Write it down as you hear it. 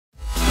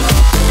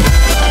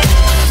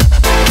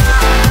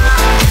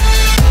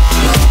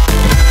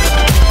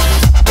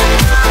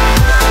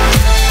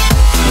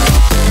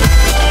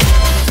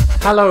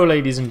Hello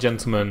ladies and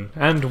gentlemen,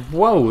 and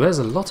whoa, there's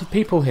a lot of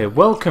people here.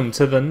 Welcome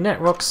to the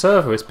Netrock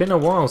server. It's been a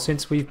while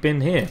since we've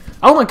been here.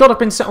 Oh my god, I've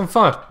been set on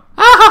fire.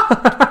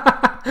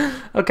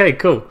 Ah! Okay,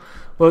 cool.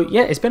 Well,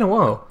 yeah, it's been a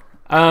while.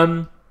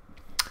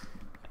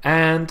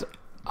 And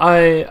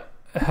I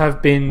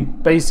have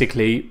been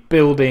basically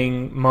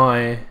building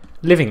my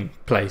living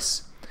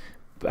place.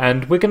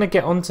 And we're going to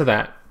get onto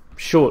that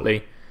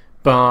shortly.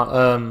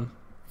 But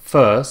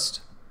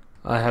first,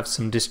 I have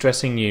some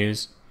distressing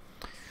news.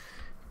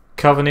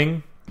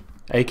 Covening,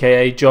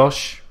 aka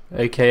Josh,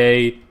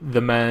 aka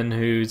the man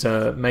who's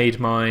made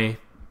my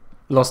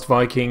Lost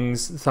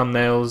Vikings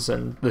thumbnails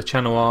and the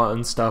channel art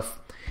and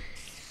stuff.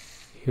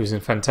 He was a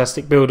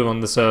fantastic builder on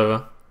the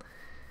server.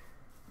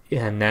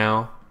 And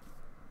now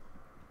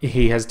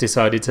he has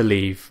decided to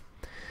leave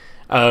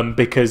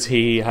because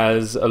he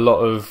has a lot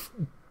of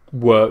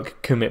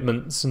work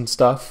commitments and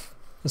stuff.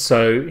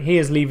 So he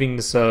is leaving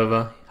the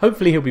server.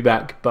 Hopefully he'll be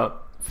back,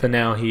 but for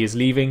now he is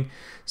leaving.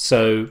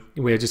 So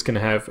we're just going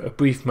to have a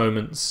brief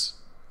moment's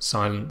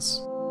silence.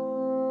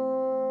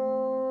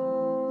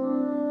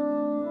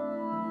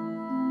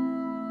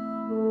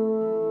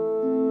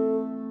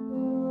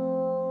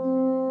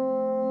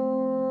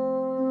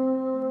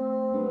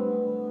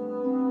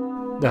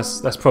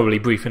 That's probably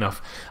brief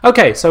enough.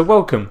 Okay, so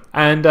welcome.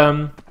 And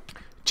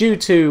due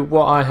to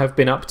what I have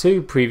been up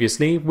to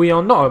previously, we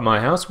are not at my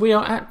house, we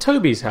are at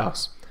Toby's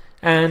house.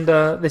 And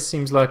this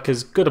seems like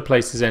as good a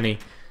place as any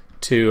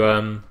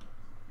to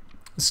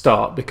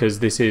start, because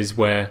this is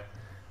where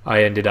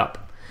I ended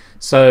up.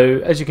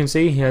 So as you can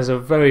see, he has a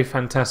very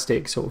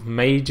fantastic sort of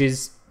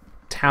mage's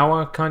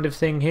tower kind of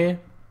thing here,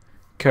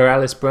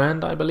 Corralis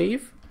brand, I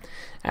believe.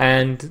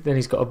 And then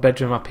he's got a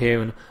bedroom up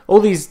here, and all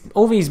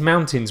these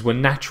mountains were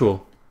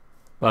natural,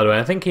 by the way.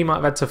 I think he might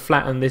have had to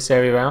flatten this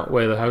area out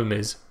where the home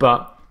is,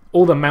 but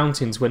all the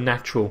mountains were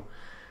natural,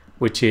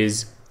 which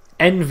is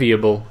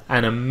enviable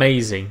and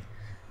amazing,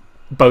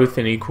 both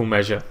in equal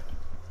measure.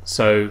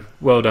 So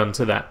well done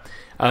to that.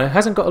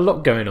 Hasn't got a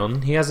lot going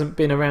on. He hasn't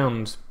been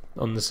around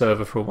on the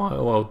server for a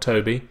while, old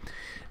Toby.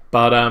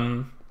 But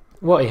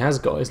what he has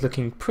got is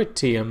looking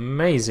pretty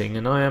amazing,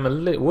 and I am a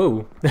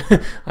little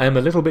I am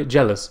a little bit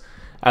jealous.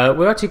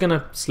 We're actually going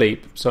to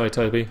sleep. Sorry,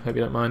 Toby. Hope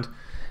you don't mind.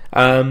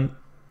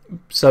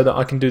 So that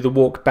I can do the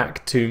walk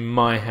back to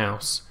my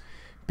house,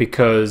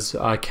 because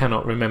I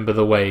cannot remember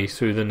the way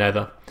through the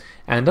Nether,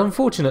 and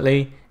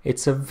unfortunately,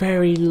 it's a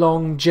very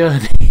long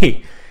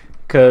journey.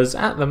 Because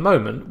at the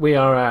moment we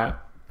are at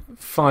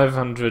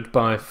 500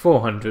 by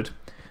 400.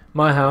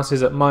 My house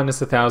is at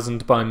minus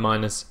 1000 by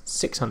minus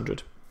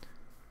 600.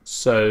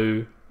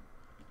 So,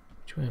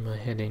 which way am I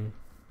heading?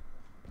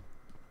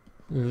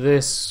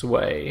 This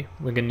way.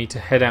 We're going to need to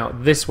head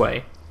out this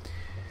way.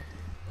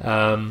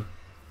 Whether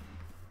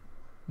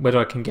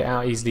I can get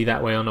out easily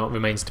that way or not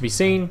remains to be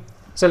seen.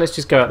 So let's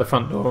just go out the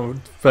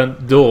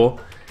front door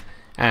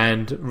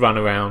and run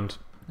around,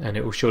 and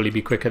it will surely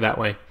be quicker that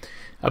way.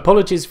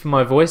 Apologies for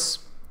my voice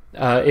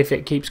if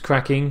it keeps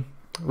cracking,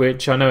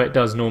 which I know it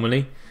does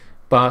normally,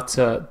 but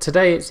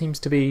today it seems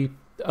to be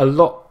a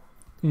lot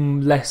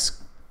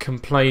less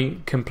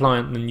compliant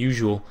than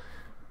usual,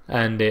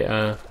 and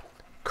it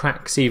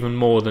cracks even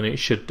more than it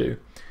should do.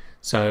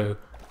 So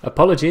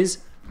apologies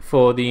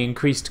for the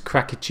increased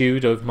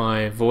crackitude of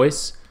my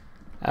voice.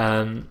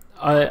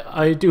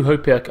 I do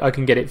hope I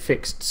can get it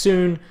fixed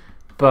soon,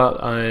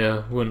 but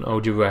I wouldn't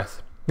hold your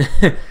breath.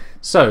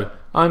 So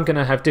I'm going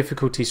to have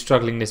difficulty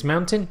struggling this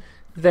mountain.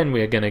 Then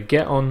we're going to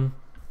get on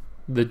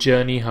the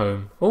journey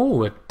home.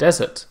 Oh, a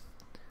desert.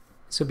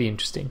 This will be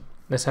interesting.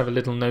 Let's have a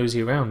little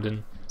nosy around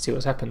and see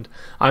what's happened.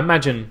 I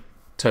imagine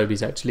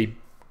Toby's actually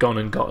gone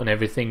and gotten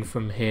everything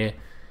from here.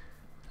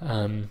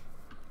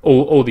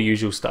 All the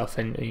usual stuff.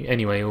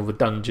 Anyway, all the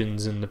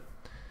dungeons and the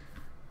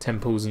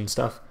temples and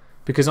stuff.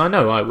 Because I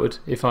know I would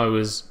if I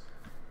was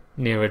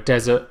near a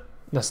desert.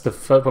 That's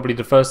probably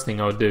the first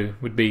thing I would do,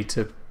 would be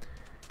to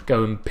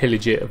go and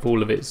pillage it of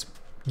all of its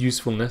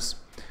usefulness.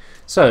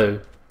 So,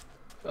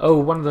 oh,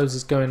 one of those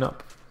is going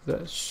up.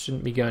 That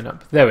shouldn't be going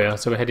up. There we are.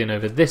 So we're heading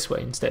over this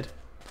way instead.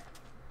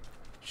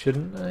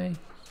 Shouldn't I?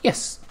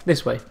 Yes,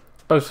 this way.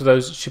 Both of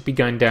those should be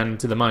going down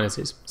into the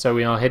minuses. So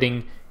we are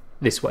heading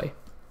this way.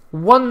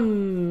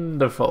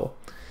 Wonderful.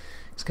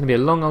 It's going to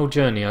be a long old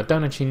journey. I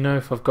don't actually know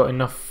if I've got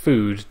enough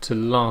food to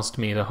last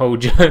me the whole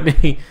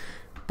journey.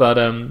 But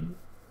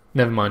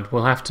never mind.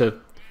 We'll have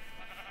to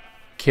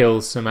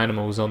kill some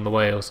animals on the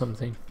way or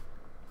something.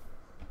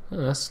 Oh,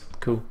 that's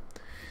cool.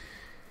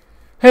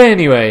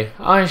 Anyway,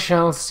 I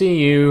shall see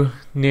you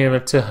nearer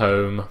to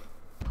home.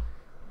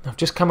 I've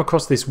just come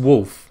across this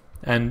wolf,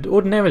 and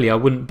ordinarily I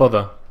wouldn't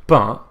bother,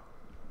 but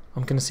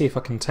I'm going to see if I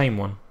can tame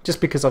one.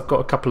 Just because I've got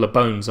a couple of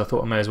bones, I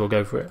thought I may as well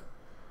go for it.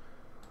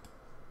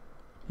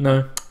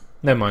 No,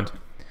 never mind.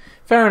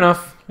 Fair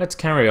enough, let's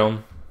carry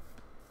on.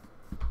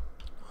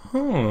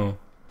 Oh,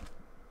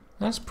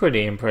 that's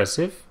pretty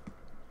impressive.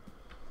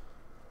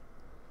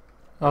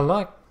 I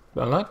like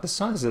the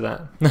size of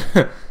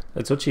that.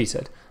 That's what she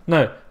said.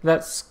 No,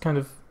 that's kind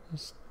of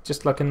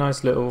just like a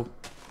nice little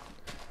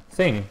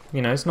thing.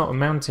 You know, it's not a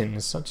mountain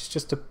as such. It's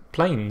just a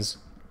plains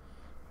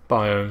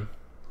biome.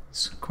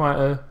 It's quite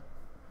a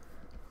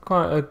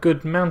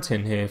good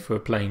mountain here for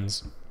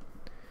plains.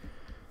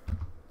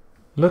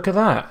 Look at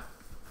that.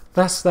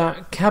 That's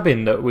that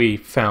cabin that we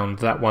found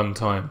that one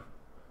time.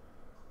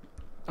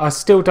 I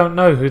still don't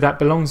know who that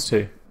belongs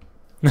to.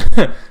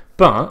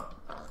 But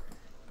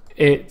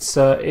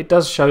it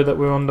does show that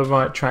we're on the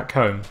right track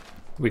home.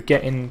 We're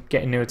getting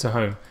nearer to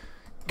home.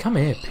 Come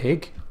here,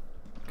 pig.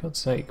 God's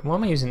sake. Why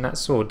am I using that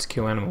sword to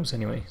kill animals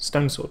anyway?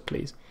 Stone sword,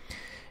 please.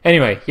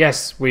 Anyway,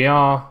 yes, we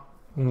are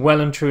well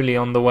and truly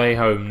on the way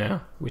home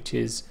now, which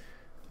is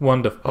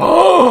wonderful.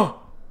 Oh!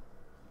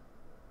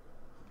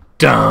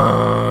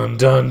 Dun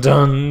dun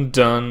dun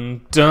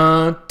dun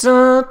dun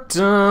dun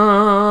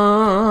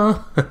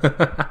dun.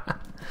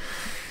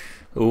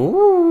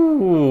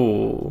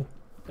 Ooh!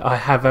 I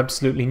have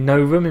absolutely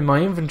no room in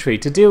my inventory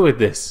to deal with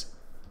this.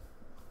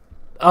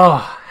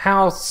 Oh,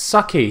 how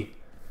sucky!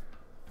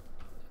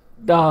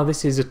 Oh,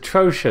 this is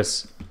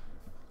atrocious.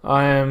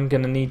 I am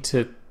gonna need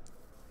to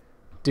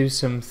do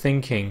some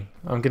thinking.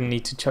 I'm gonna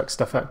need to chuck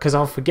stuff out because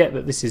I'll forget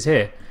that this is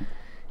here.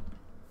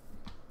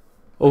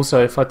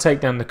 Also, if I take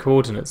down the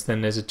coordinates,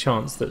 then there's a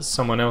chance that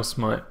someone else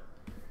might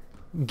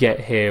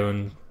get here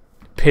and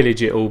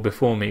pillage it all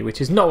before me, which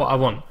is not what I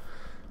want.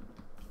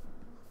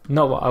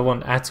 Not what I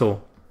want at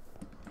all.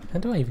 How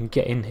do I even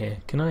get in here?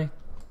 Can I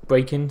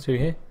break in through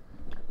here?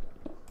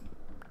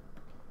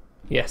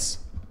 Yes.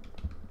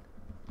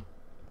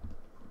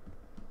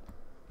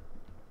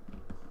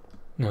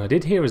 No, I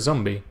did hear a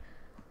zombie.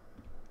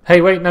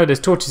 Hey, wait, no, there's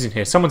torches in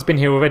here. Someone's been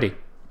here already.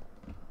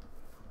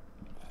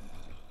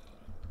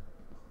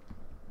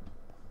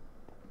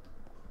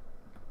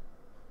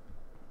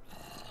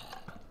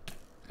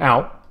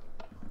 Ow.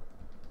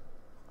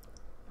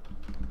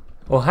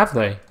 Or have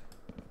they?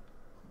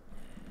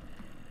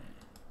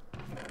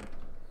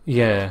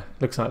 Yeah,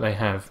 looks like they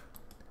have.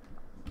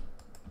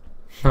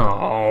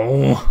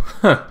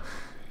 Oh.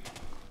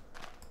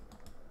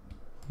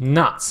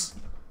 Nuts.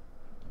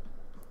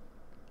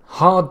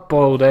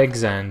 Hard-boiled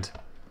eggs and...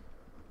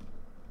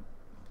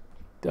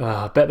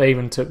 I bet they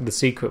even took the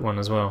secret one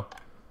as well.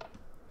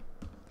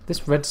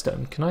 This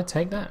redstone, can I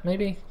take that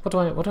maybe? What do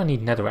I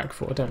need netherrack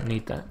for? I don't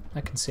need that.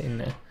 That can sit in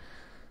there.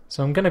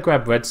 So I'm gonna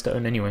grab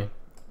redstone anyway.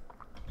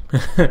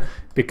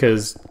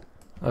 Because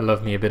I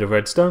love me a bit of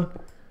redstone.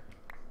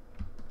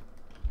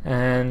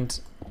 And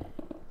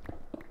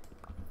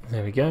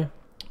there we go.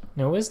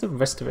 Now where's the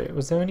rest of it?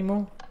 Was there any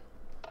more?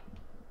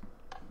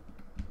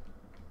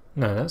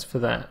 No, that's for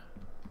that.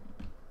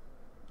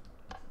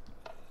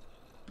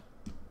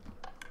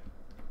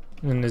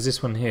 And then there's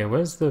this one here.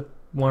 Where's the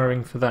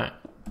wiring for that?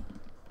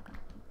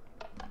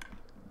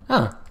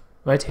 Ah,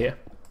 right here.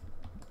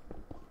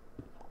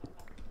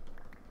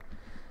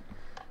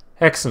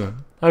 Excellent.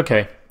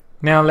 Okay,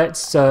 now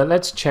let's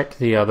check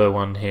the other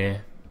one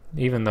here.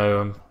 Even though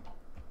I'm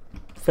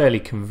fairly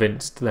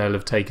convinced they'll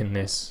have taken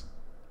this.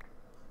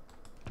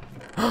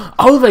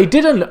 Oh, they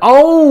didn't!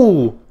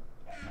 Oh!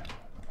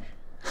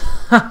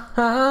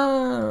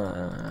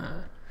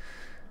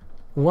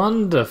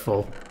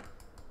 Wonderful.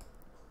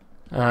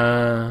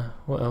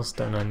 What else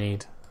don't I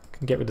need? I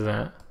can get rid of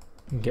that.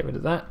 I can get rid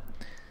of that.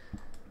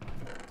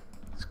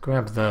 Let's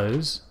grab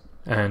those.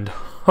 And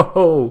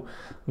oh,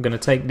 I'm going to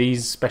take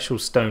these special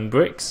stone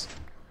bricks.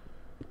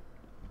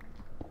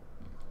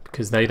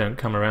 Because they don't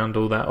come around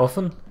all that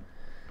often.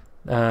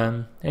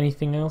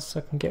 Anything else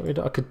I can get rid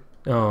of? I could...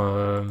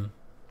 let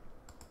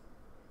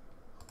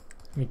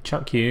me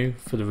chuck you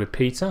for the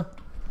repeater.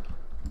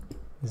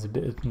 There's a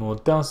bit more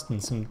dust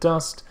and some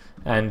dust.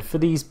 And for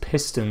these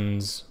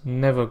pistons,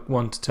 never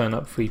want to turn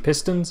up free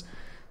pistons.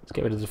 Let's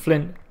get rid of the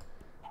flint.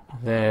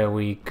 There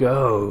we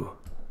go.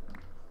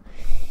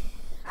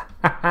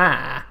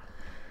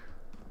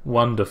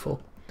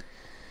 Wonderful.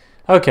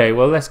 Okay,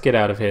 well let's get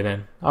out of here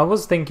then. I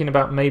was thinking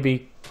about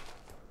maybe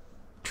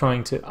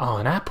trying to... Oh,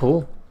 an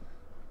apple?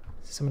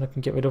 Is there something I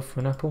can get rid of for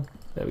an apple?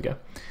 There we go.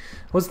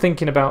 I was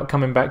thinking about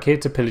coming back here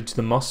to pillage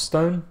the moss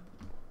stone.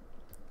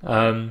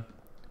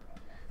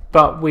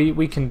 But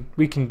we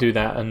can do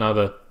that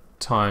another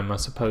time, I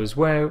suppose.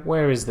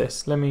 Where is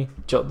this? Let me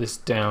jot this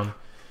down.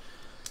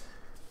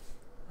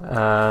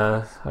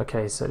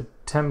 Okay, so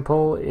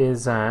temple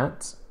is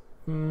at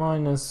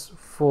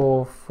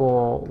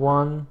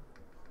 -441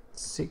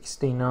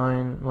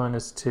 69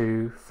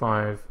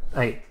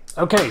 -258.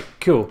 Okay,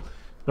 cool.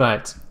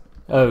 Right.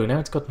 Oh, now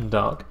it's gotten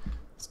dark.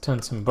 Let's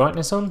turn some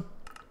brightness on.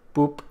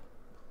 Boop.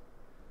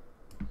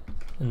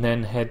 And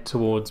then head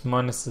towards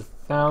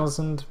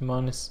 -1000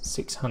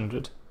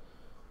 -600.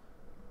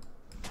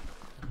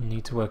 I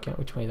need to work out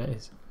which way that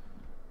is.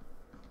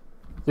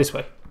 This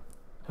way.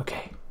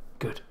 Okay,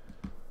 good.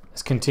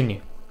 Let's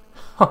continue.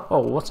 Oh,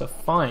 what a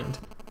find.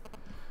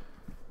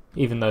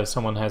 Even though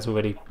someone has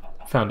already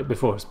found it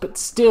before us. But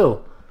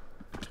still,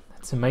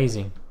 that's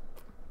amazing.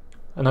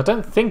 And I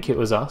don't think it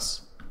was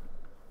us.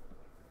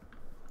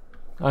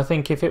 I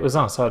think if it was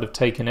us, I would have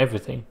taken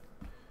everything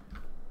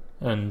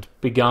and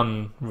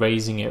begun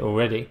raising it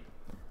already.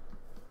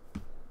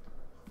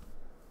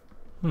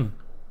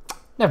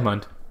 Never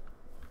mind.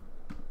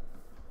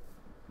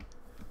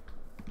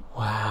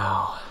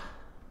 Wow.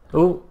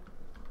 Oh,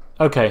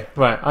 okay,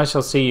 right, I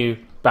shall see you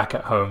back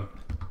at home.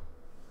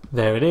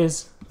 There it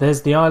is.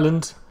 There's the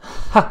island.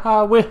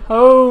 Haha, we're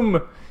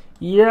home!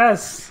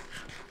 Yes!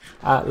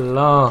 At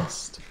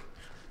last.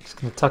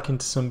 Just going to tuck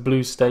into some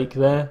blue steak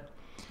there.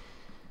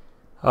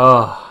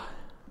 Oh,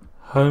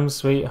 home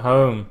sweet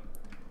home.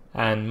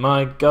 And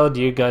my god,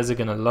 you guys are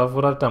going to love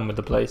what I've done with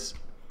the place.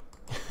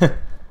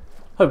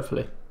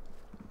 Hopefully.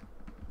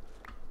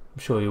 I'm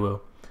sure you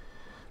will.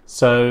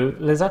 So,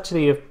 there's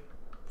actually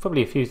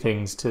probably a few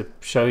things to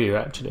show you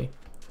actually.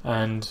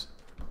 And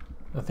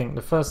I think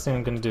the first thing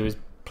I'm going to do is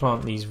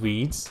plant these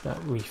reeds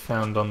that we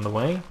found on the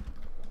way.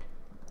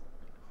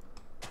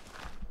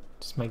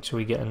 Just make sure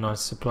we get a nice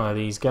supply of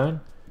these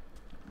going.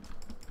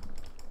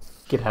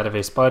 Get out of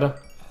here, spider.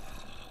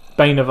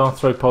 Bane of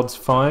Arthropods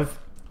 5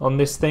 on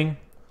this thing,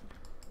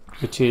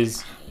 which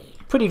is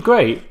pretty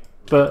great,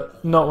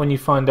 but not when you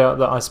find out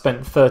that I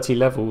spent 30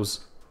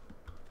 levels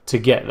to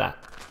get that.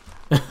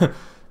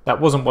 That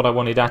wasn't what I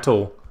wanted at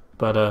all,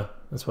 but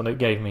that's what it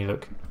gave me,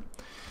 look.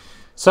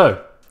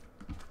 So,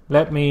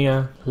 let me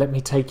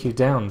take you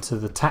down to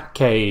the tack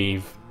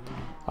cave.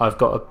 I've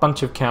got a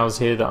bunch of cows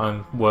here that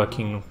I'm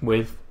working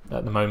with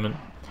at the moment,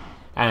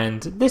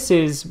 and this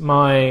is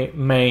my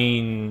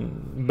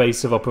main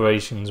base of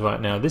operations right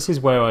now. This is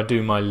where I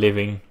do my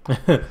living,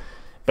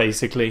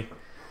 basically,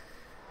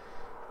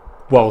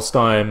 whilst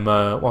I'm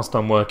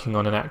working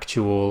on an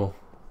actual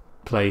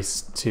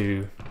place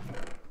to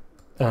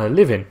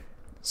live in.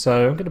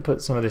 So I'm going to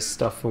put some of this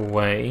stuff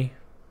away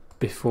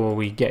before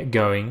we get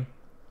going,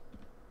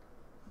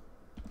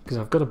 because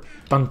I've got a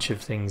bunch of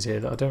things here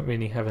that I don't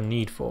really have a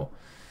need for.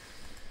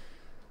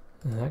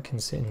 And that can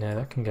sit in there,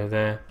 that can go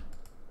there,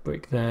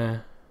 brick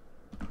there,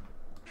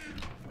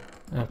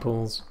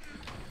 apples,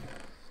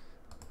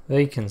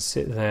 they can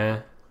sit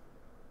there,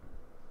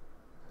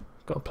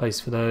 got a place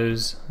for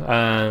those.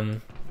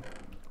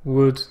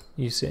 Wood,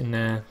 you sit in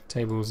there,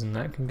 tables and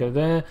that can go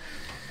there.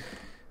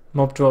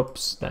 Mob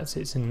drops, that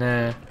sits in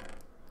there,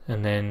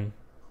 and then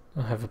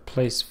I have a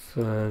place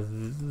for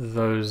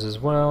those as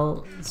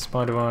well.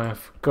 Spider eye I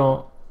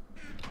forgot.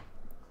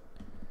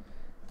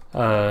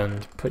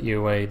 And put you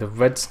away. The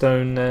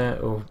redstone there.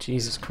 Oh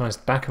Jesus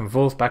Christ! Back and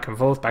forth, back and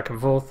forth, back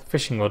and forth.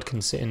 Fishing rod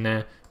can sit in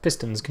there.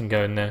 Pistons can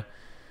go in there.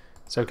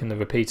 So can the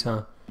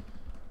repeater.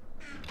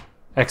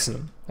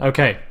 Excellent.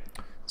 Okay.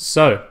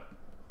 So,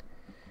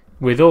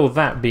 with all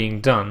that being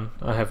done,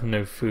 I have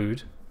no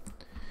food.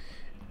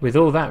 With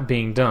all that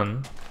being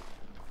done,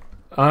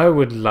 I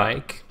would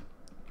like,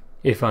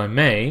 if I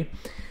may,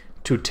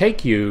 to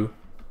take you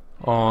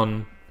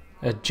on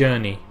a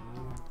journey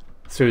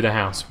through the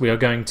house. We are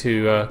going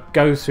to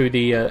go through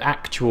the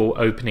actual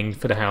opening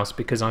for the house,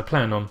 because I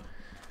plan on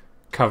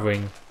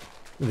covering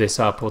this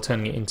up or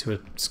turning it into a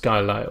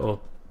skylight or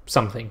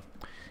something.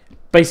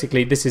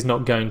 Basically, this is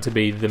not going to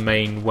be the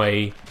main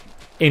way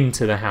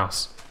into the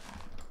house.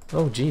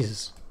 Oh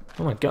Jesus.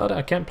 Oh my god,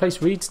 I can't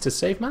place reeds to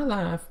save my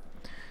life.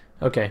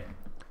 Okay.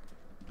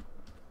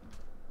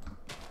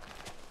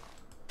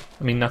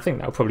 I mean, I think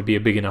that'll probably be a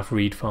big enough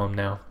reed farm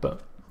now,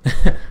 but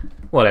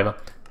whatever.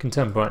 Can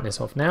turn brightness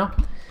off now.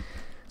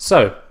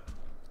 So,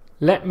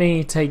 let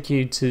me take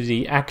you to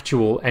the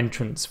actual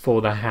entrance for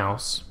the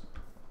house,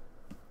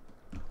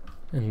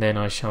 and then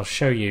I shall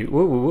show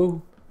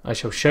you. I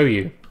shall show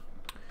you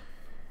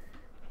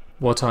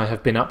what I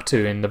have been up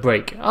to in the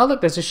break. Oh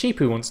look, there's a sheep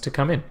who wants to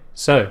come in.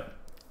 So,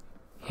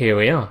 here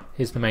we are.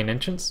 Here's the main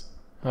entrance.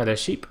 Hi there,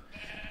 sheep.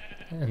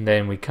 And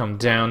then we come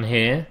down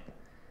here.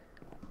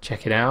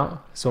 Check it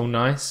out. It's all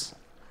nice.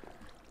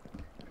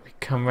 We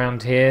come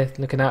round here.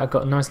 Look at that. I've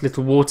got a nice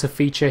little water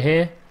feature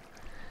here.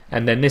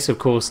 And then this, of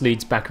course,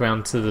 leads back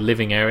around to the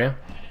living area.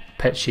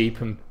 Pet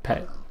sheep and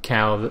pet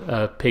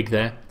cow, pig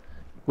there.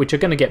 Which are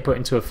going to get put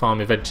into a farm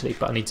eventually,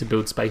 but I need to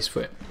build space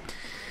for it.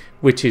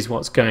 Which is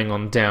what's going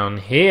on down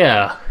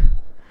here.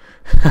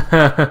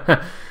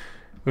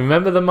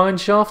 Remember the mine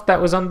shaft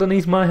that was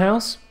underneath my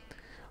house?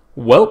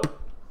 Welp.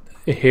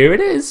 Here it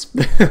is.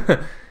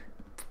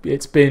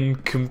 It's been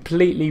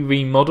completely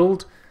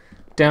remodeled.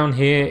 Down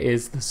here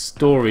is the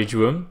storage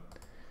room,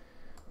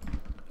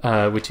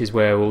 which is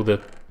where all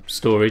the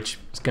storage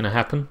is going to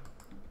happen,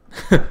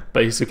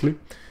 basically.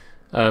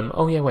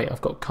 Oh yeah, wait,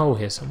 I've got coal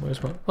here somewhere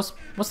as well.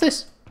 What's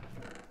this?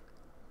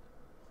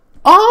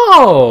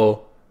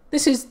 Oh,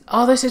 this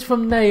is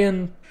from Nay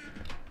and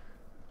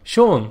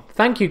Sean.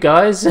 Thank you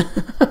guys.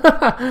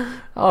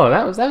 Oh,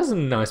 that was a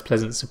nice,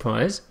 pleasant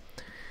surprise.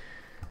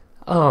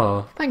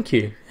 Oh, thank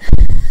you.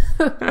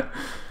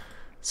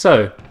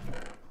 So,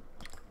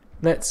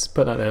 let's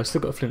put that there. I've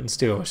still got flint and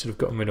steel I should have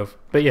gotten rid of.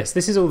 But yes,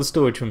 this is all the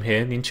storage from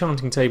here. The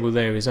enchanting table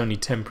there is only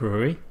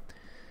temporary.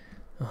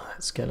 Oh,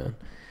 that skeleton.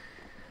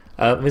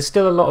 There's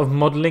still a lot of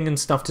modelling and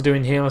stuff to do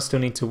in here. I still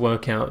need to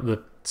work out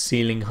the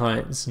ceiling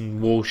heights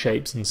and wall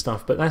shapes and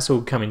stuff, but that's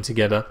all coming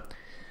together.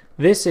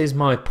 This is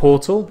my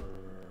portal,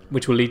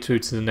 which will lead through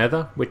to the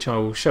nether, which I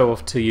will show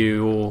off to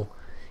you all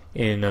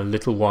in a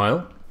little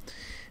while,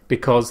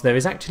 because there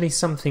is actually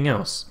something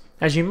else.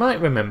 As you might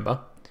remember,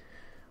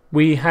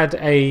 we had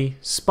a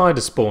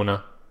spider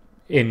spawner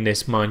in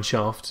this mine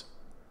shaft.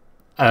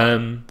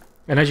 And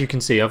as you can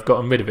see, I've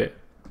gotten rid of it.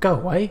 Go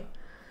away.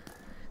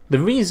 The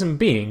reason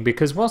being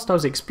because whilst I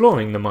was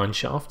exploring the mine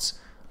shafts,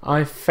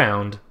 I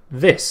found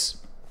this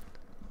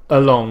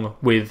along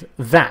with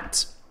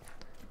that,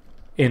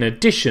 in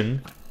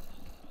addition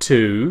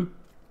to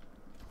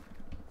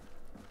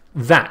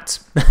that.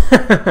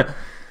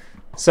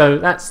 So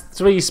that's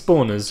 3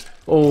 spawners,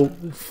 all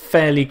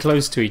fairly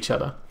close to each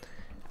other.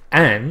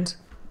 And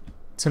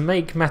to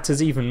make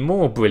matters even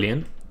more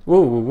brilliant,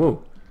 whoa, whoa,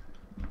 whoa,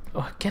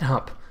 oh, get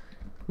up.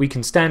 We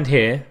can stand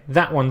here,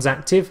 that one's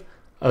active,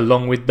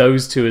 along with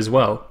those 2 as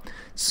well.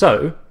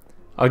 So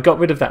I got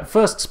rid of that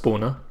first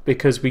spawner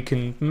because we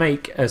can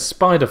make a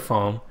spider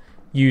farm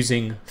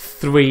using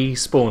 3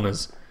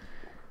 spawners,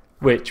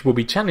 which will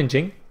be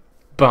challenging,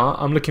 but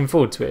I'm looking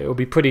forward to it. It will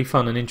be pretty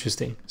fun and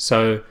interesting.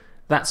 So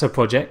that's a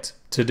project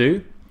to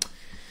do.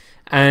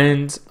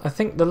 And I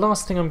think the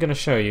last thing I'm going to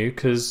show you,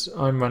 because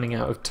I'm running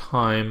out of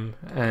time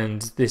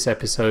and this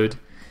episode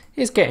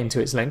is getting to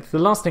its length, the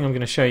last thing I'm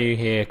going to show you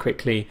here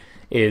quickly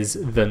is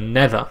the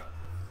Nether.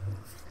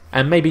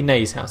 And maybe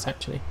Nay's house,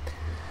 actually.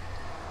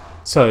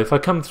 So if I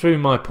come through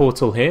my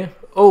portal here...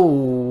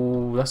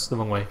 Oh, that's the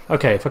wrong way.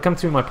 Okay, if I come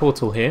through my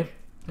portal here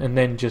and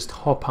then just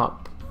hop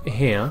up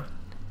here,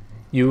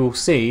 you will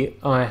see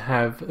I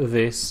have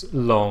this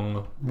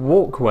long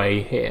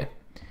walkway here.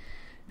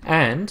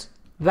 And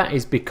that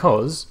is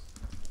because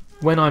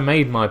when I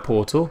made my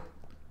portal,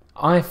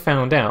 I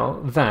found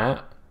out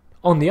that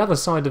on the other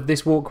side of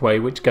this walkway,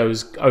 which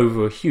goes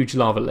over a huge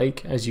lava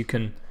lake, as you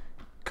can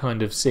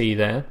kind of see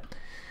there,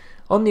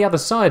 on the other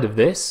side of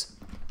this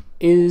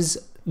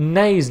is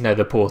Nay's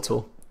nether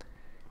portal.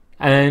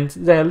 And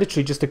they're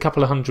literally just a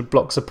couple of 100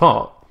 blocks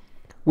apart,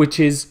 which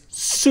is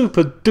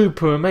super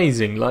duper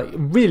amazing, like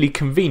really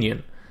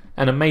convenient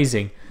and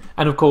amazing.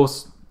 And of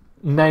course,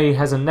 Nay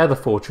has a nether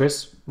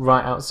fortress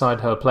right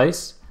outside her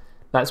place.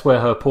 That's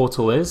where her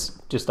portal is,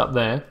 just up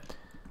there.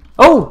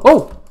 Oh,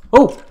 oh,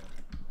 oh,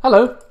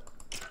 hello.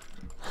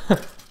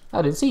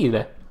 I didn't see you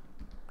there.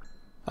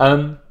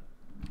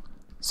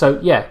 So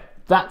yeah,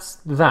 that's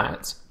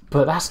that,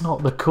 but that's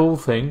not the cool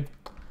thing.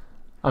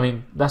 I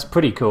mean, that's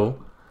pretty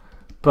cool,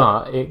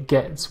 but it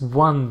gets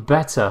one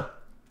better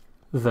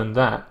than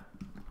that.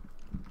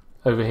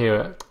 Over here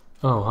at,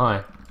 oh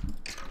hi,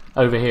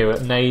 over here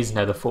at Nay's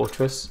nether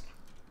fortress.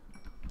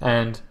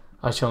 And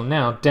I shall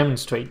now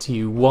demonstrate to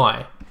you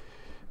why.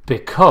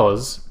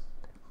 Because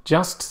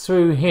just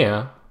through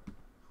here,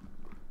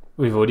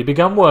 we've already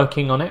begun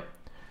working on it,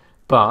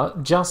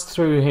 but just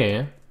through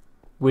here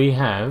we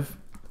have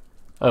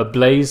a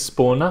blaze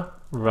spawner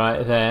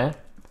right there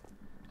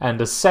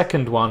and a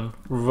second one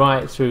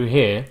right through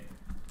here,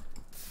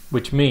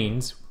 which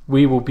means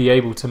we will be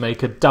able to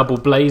make a double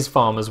blaze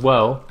farm as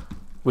well,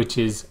 which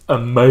is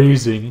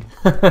amazing.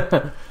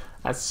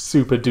 That's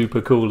super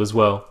duper cool as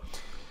well.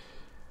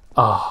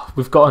 Ah,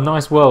 we've got a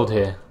nice world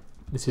here.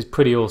 This is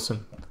pretty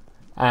awesome.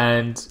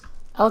 And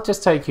I'll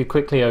just take you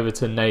quickly over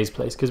to Nay's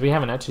place because we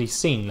haven't actually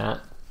seen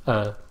that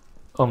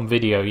on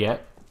video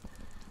yet.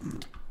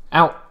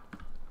 Out.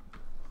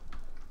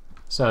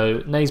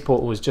 So Nay's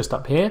portal was just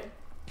up here.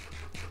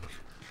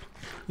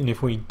 And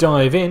if we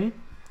dive in,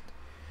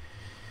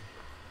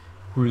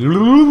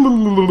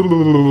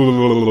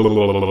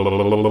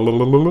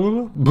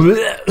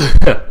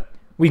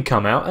 we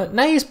come out at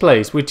Nay's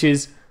place, which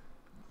is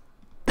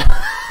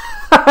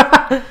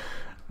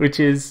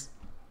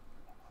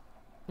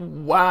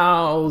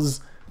wowz.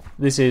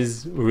 This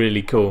is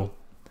really cool.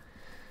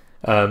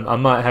 I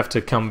might have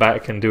to come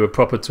back and do a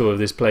proper tour of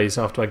this place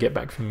after I get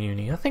back from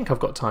uni. I think I've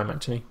got time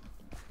actually.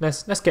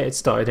 Let's get it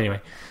started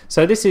anyway.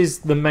 So this is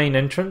the main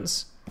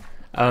entrance.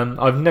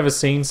 I've never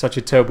seen such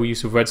a terrible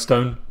use of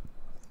redstone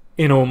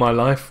in all my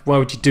life. Why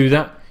would you do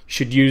that? You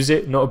should use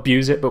it, not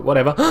abuse it, but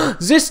whatever.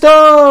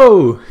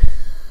 Zisto!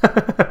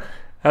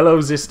 Hello,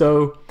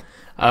 Zisto.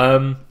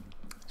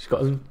 She's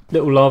got a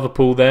little lava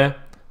pool there.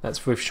 That's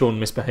for if Sean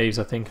misbehaves,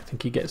 I think. I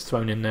think he gets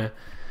thrown in there.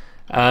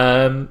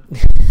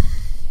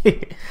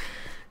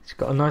 She's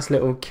got a nice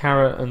little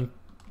carrot and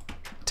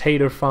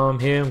tater farm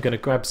here. I'm going to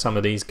grab some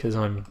of these because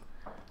I'm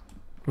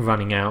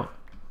running out.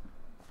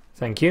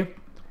 Thank you.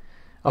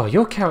 Oh,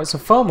 your carrots are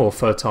far more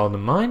fertile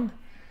than mine.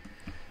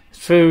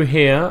 Through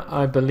here,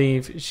 I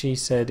believe she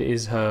said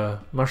is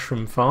her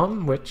mushroom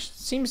farm, which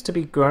seems to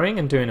be growing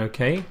and doing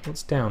okay.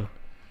 What's down?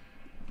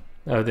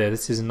 Oh, there.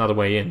 This is another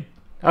way in.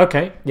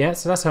 Okay, yeah,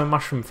 so that's her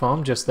mushroom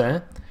farm just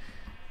there.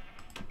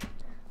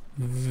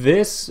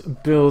 This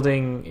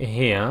building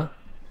here,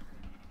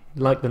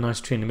 like the nice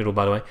tree in the middle,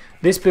 by the way,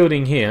 this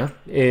building here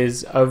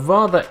is a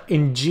rather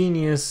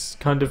ingenious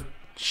kind of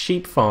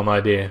sheep farm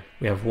idea.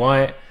 We have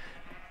white,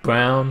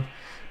 brown,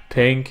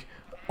 pink,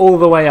 all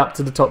the way up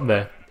to the top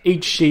there.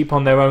 Each sheep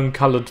on their own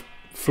coloured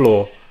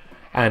floor,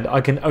 and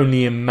I can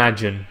only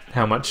imagine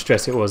how much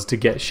stress it was to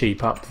get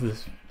sheep up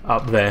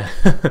there.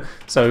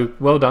 So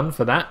well done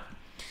for that.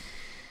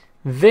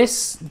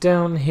 This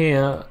down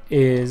here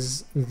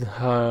is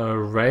her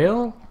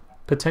rail,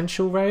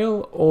 potential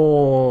rail,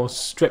 or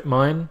strip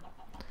mine.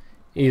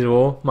 Either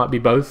or, might be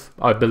both,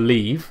 I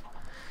believe.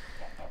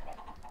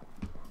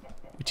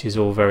 which is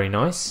all very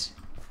nice.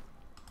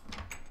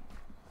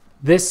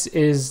 This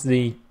is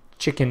the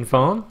chicken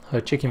farm, her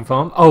chicken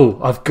farm. Oh,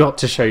 I've got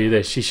to show you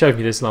this. She showed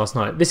me this last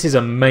night. This is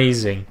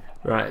amazing,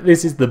 right?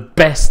 This is the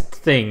best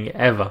thing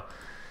ever,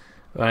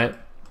 right?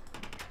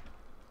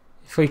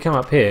 If we come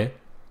up here,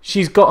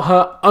 she's got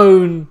her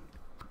own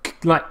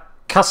like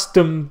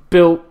custom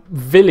built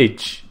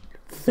village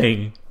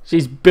thing.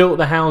 She's built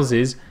the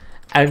houses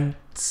and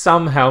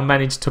somehow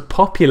managed to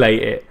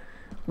populate it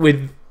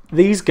with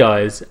these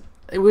guys,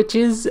 which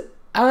is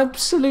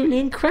absolutely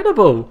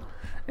incredible.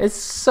 It's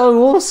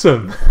so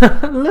awesome.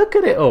 Look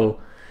at it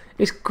all.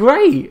 It's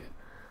great.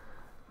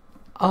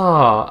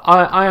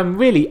 I am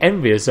really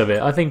envious of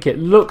it. I think it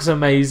looks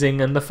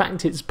amazing, and the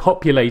fact it's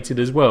populated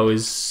as well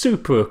is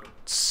super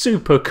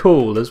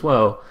cool as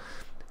well.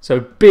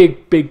 So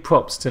big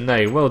props to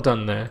Nay. Well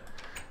done there.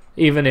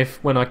 Even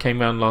if when I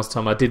came round last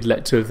time I did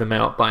let 2 of them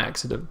out by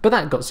accident, but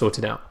that got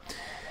sorted out.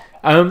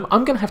 I'm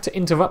going to have to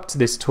interrupt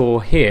this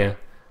tour here.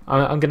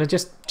 I'm going to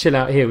just chill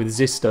out here with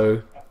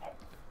Zisto,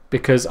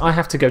 because I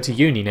have to go to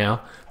uni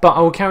now, but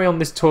I will carry on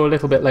this tour a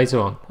little bit later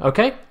on,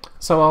 okay?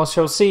 So I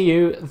shall see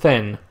you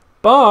then.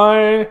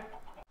 Bye!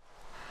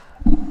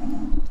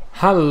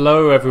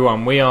 Hello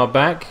everyone, we are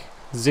back.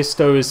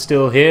 Zisto is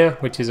still here,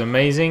 which is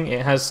amazing.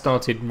 It has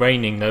started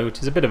raining though, which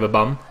is a bit of a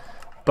bum,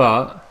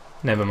 but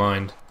never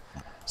mind.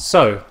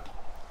 So,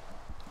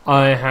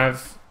 I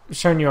have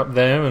shown you up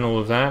there and all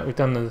of that. We've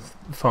done the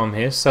farm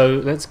here, so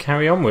let's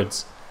carry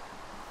onwards.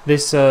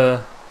 This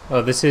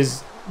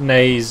is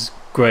Nay's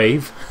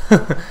grave.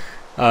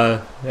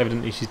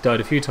 Evidently she's died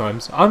a few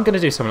times. I'm going to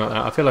do something like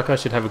that. I feel like I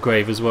should have a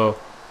grave as well,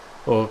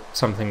 or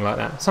something like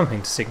that,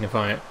 something to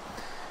signify it.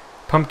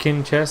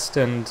 Pumpkin chest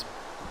and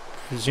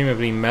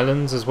presumably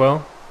melons as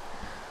well.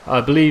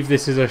 I believe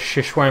this is a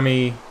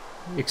Shishwami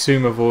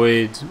Exuma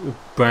Void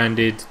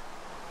branded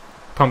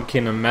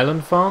pumpkin and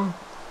melon farm.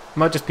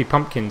 Might just be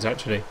pumpkins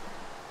actually.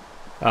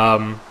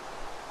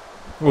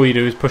 All you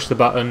do is push the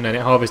button and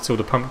it harvests all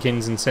the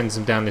pumpkins and sends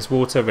them down this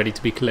water ready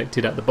to be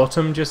collected at the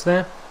bottom just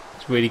there.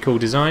 It's a really cool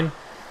design.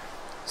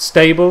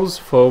 Stables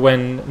for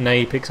when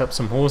Nay picks up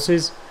some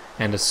horses,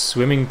 and a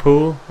swimming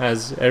pool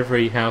as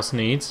every house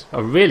needs.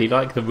 I really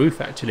like the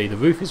roof actually. The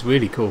roof is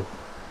really cool.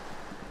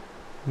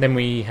 Then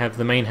we have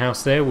the main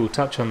house there. We'll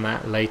touch on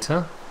that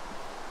later.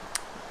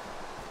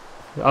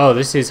 Oh,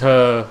 this is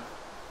her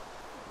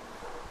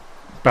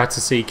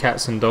Battersea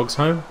Cats and Dogs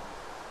home.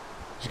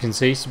 As you can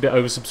see, she's a bit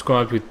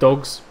oversubscribed with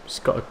dogs. She's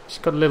got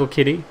a little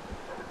kitty.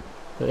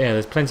 But yeah,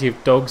 there's plenty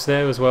of dogs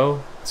there as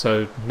well,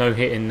 so no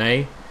hit in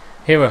Nay.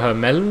 Here are her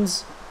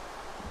melons.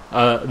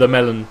 The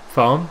melon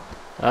farm.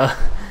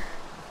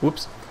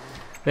 Whoops.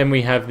 Then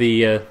we have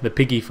the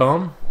piggy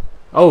farm.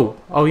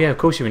 Oh yeah, of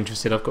course you're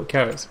interested. I've got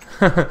carrots.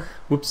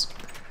 Whoops.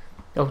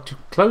 Oh,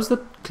 close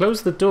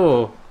the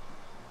door.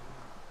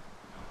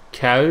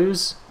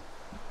 Cows,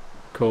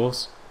 of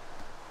course.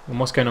 And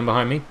what's going on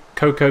behind me?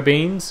 Cocoa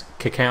beans,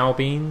 cacao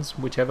beans,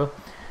 whichever.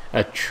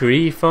 A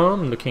tree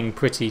farm looking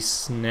pretty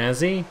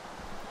snazzy.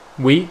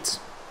 Wheat,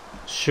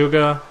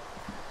 sugar.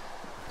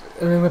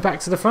 And then we're back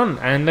to the front,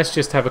 and let's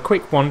just have a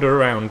quick wander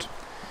around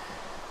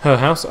her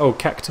house. Oh,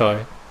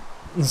 cacti.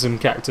 There's some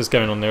cactus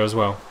going on there as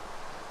well.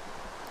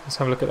 Let's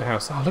have a look at the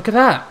house. Oh, look at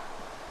that!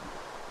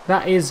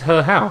 That is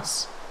her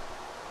house.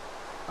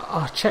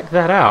 Oh, check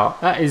that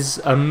out. That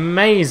is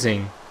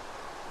amazing.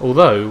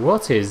 Although,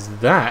 what is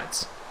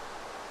that?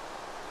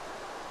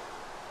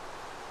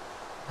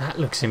 That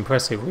looks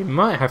impressive. We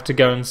might have to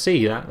go and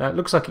see that. That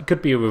looks like it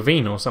could be a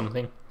ravine or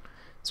something.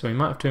 So we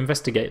might have to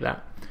investigate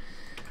that.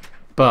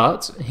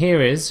 But here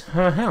is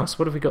her house.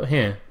 What have we got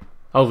here?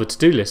 Oh, the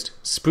to-do list.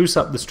 Spruce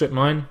up the strip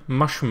mine.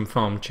 Mushroom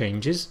farm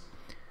changes.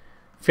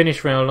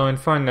 Finish rail line.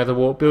 Find nether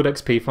wart. Build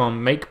XP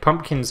farm. Make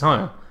pumpkins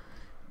higher.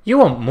 You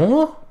want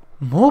more?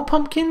 More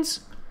pumpkins?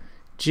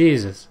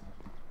 Jesus.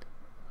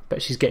 I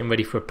bet she's getting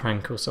ready for a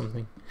prank or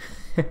something.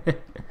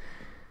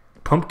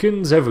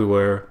 Pumpkins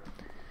everywhere.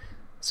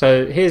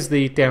 So here's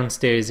the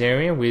downstairs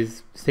area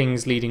with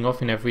things leading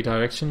off in every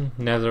direction.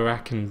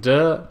 Netherrack and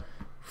dirt.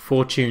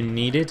 Fortune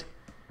needed.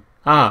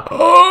 Ah!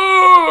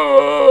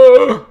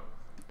 Oh!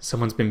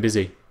 Someone's been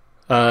busy.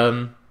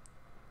 Well,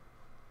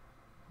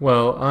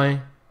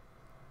 I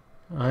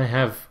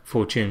have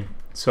fortune.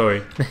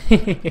 Sorry,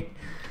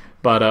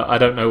 but I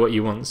don't know what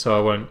you want,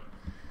 so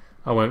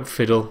I won't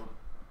fiddle.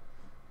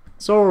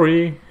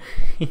 Sorry.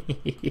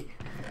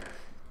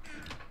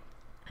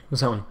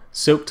 What's that one?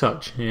 Silk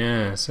Touch.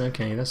 Yes.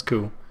 Okay, that's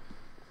cool.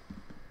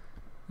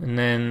 And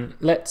then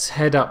let's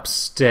head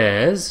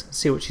upstairs.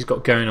 See what she's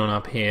got going on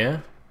up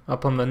here.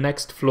 Up on the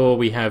next floor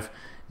we have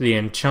the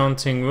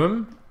enchanting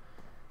room,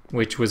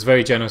 which was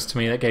very generous to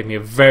me. That gave me a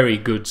very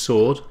good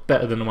sword,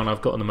 better than the one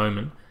I've got at the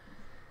moment.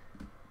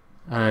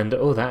 And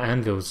oh, that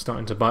anvil's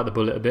starting to bite the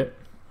bullet a bit.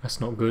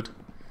 That's not good.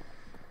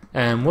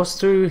 And what's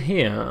through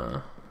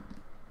here?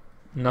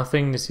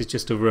 Nothing. This is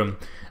just a room.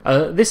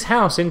 This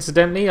house,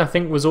 incidentally, I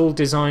think was all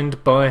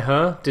designed by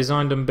her,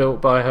 designed and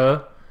built by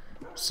her.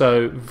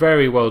 So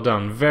very well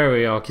done,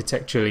 very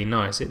architecturally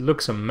nice. It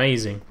looks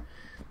amazing.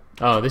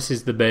 Oh, this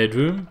is the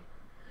bedroom.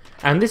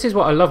 And this is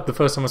what I loved the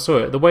first time I saw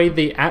it. The way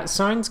the @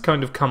 signs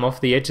kind of come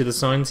off the edge of the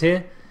signs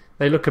here.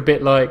 They look a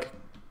bit like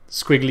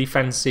squiggly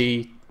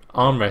fancy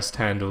armrest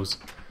handles,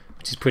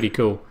 which is pretty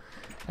cool.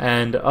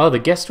 And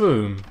the guest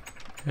room.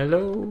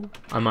 Hello.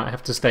 I might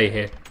have to stay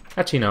here.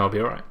 Actually no, I'll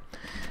be alright.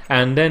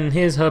 And then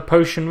here's her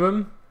potion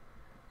room.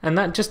 And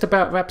that just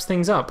about wraps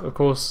things up. Of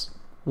course,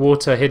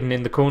 water hidden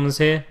in the corners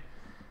here,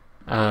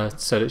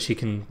 so that she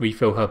can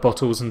refill her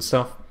bottles and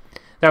stuff.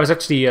 That was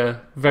actually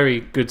a very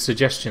good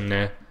suggestion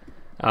there.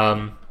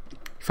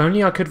 If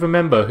only I could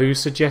remember who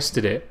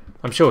suggested it.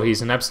 I'm sure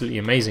he's an absolutely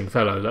amazing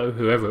fellow though,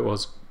 whoever it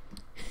was.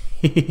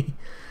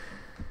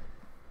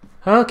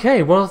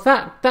 Okay, well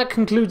that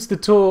concludes the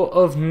tour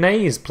of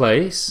Nay's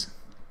place.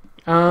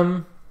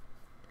 And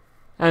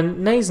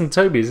Nay's and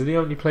Toby's are the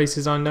only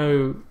places I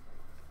know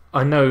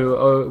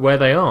where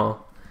they are.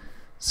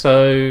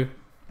 So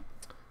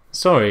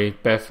sorry,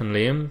 Beth and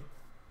Liam,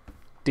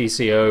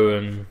 DCO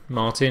and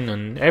Martin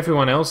and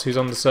everyone else who's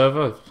on the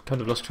server. I've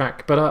kind of lost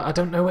track, but I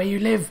don't know where you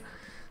live,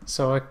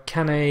 so I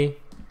can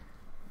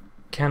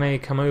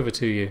come over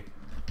to you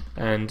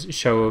and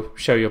show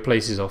your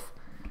places off.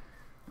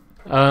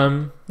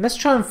 Let's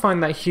try and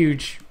find that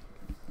huge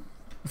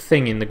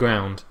thing in the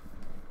ground.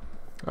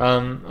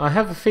 I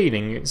have a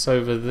feeling it's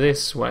over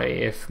this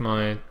way. If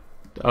my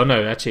oh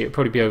no, actually it'd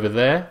probably be over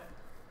there.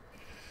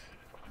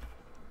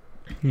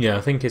 Yeah,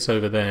 I think it's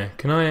over there.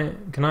 Can I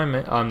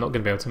I'm not going to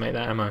be able to make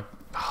that, am I?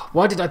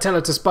 Why did I tell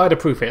her to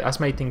spider-proof it?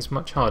 That's made things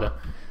much harder.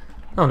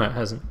 Oh no, it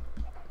hasn't.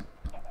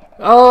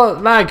 Oh,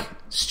 lag!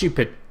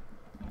 Stupid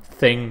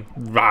thing.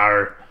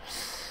 Rawr.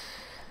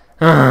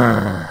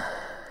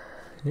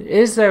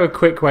 Is there a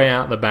quick way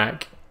out the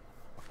back?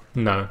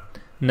 No.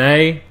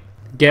 Nay,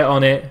 get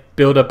on it.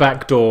 Build a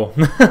back door.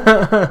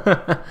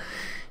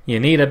 You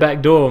need a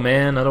back door,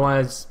 man.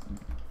 Otherwise,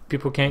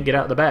 people can't get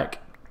out the back.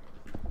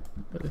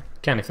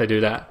 Can if they do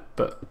that,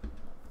 but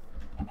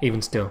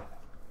even still,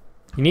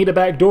 you need a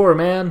back door,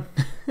 man.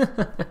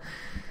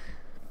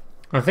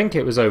 I think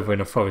it was over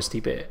in a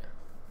foresty bit.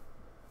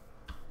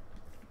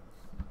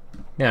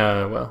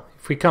 Yeah, well,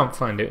 if we can't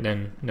find it,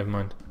 then never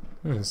mind.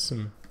 There's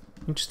some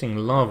interesting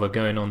lava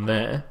going on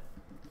there.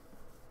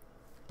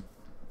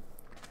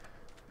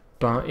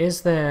 But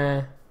is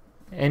there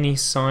any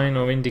sign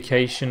or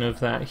indication of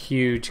that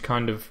huge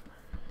kind of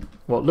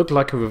what looked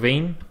like a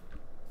ravine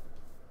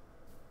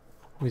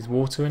with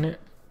water in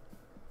it?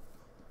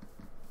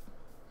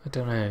 I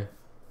don't know.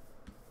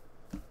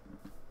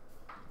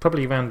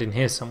 Probably around in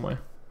here somewhere.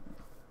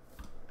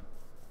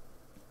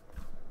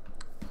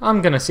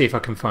 I'm gonna see if I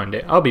can find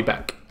it. I'll be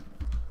back.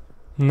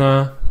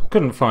 No,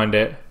 couldn't find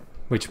it,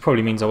 which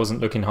probably means I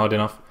wasn't looking hard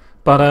enough.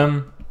 But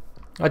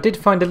I did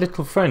find a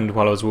little friend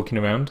while I was walking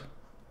around.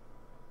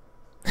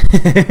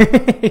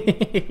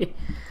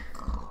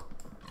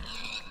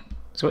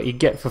 That's what you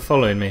get for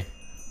following me.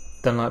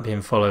 Don't like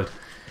being followed.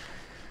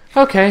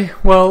 Okay,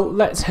 well,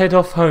 let's head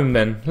off home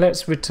then.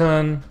 Let's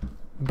return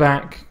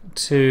back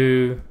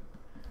to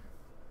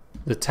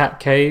the Tat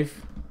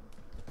Cave.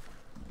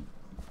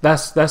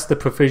 That's the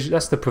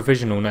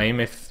provisional name.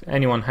 If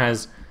anyone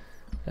has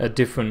a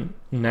different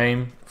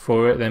name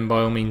for it, then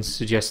by all means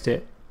suggest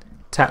it.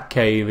 Tat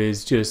Cave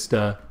is just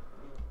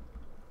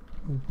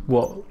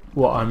what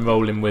I'm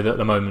rolling with at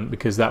the moment,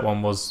 because that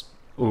one was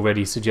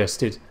already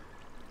suggested.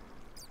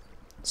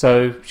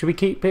 So should we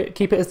keep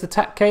it as the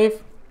Tat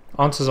Cave?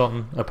 Answers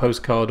on a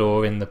postcard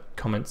or in the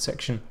comments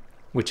section,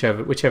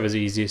 whichever's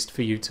easiest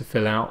for you to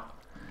fill out.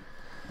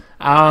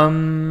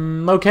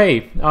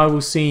 Okay, I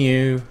will see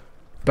you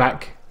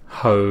back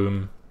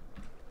home.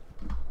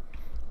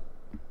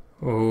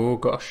 Oh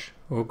gosh,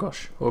 oh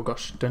gosh, oh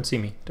gosh! Don't see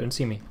me! Don't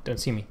see me! Don't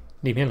see me!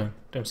 Leave me alone!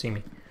 Don't see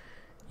me!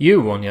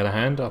 You, on the other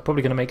hand, are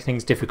probably going to make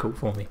things difficult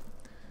for me.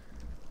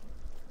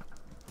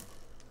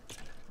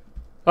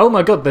 Oh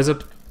my god! There's a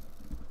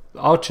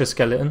archer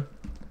skeleton.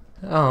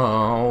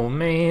 Oh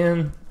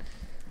man.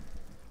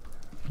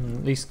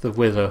 At least the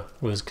wither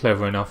was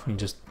clever enough and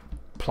just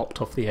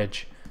plopped off the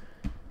edge.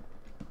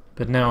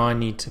 But now I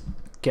need to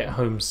get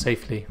home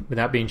safely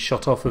without being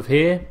shot off of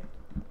here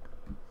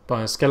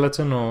by a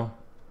skeleton or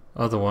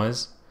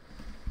otherwise.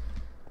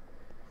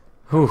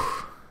 Whew.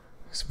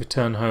 Let's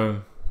return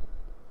home.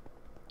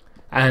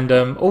 And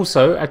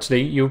also,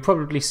 actually, you'll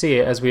probably see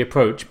it as we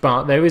approach,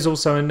 but there is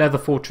also a nether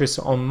fortress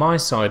on my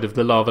side of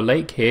the lava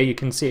lake here. You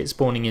can see it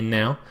spawning in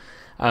now.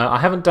 I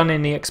haven't done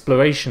any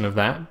exploration of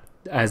that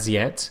as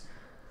yet,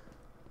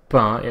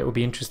 but it will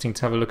be interesting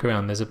to have a look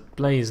around. There's a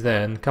blaze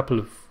there and a couple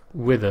of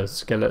wither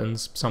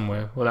skeletons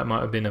somewhere. Well, that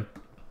might have been a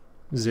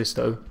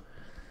Zisto.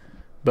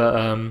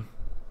 But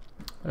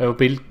it'll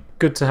be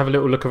good to have a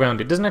little look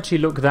around. It doesn't actually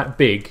look that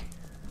big,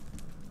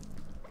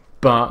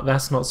 but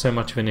that's not so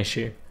much of an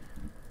issue,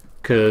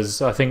 because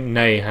I think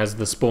Nay has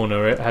the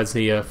spawner. It has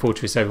the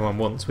fortress everyone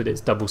wants with its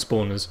double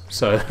spawners,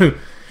 so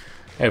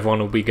everyone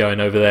will be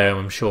going over there,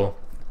 I'm sure,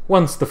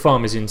 once the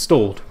farm is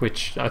installed,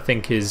 which I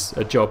think is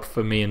a job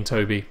for me and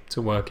Toby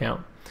to work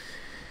out.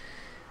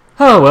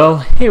 Oh well,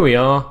 here we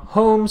are,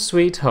 home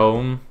sweet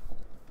home.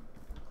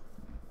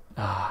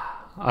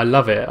 I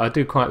love it. I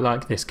do quite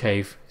like this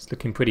cave. It's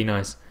looking pretty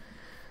nice.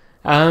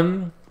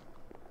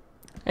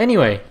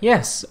 Anyway,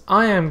 yes,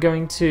 I am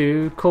going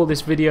to call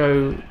this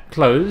video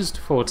closed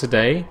for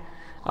today.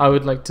 I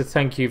would like to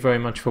thank you very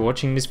much for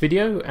watching this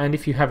video, and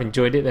if you have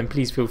enjoyed it, then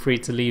please feel free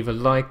to leave a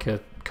like, a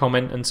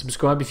comment and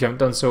subscribe if you haven't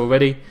done so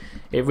already.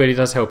 It really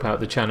does help out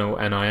the channel,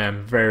 and I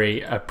am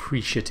very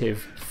appreciative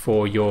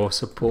for your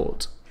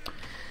support.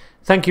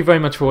 Thank you very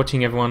much for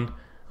watching, everyone.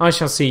 I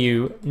shall see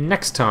you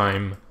next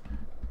time.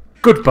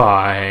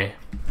 Goodbye.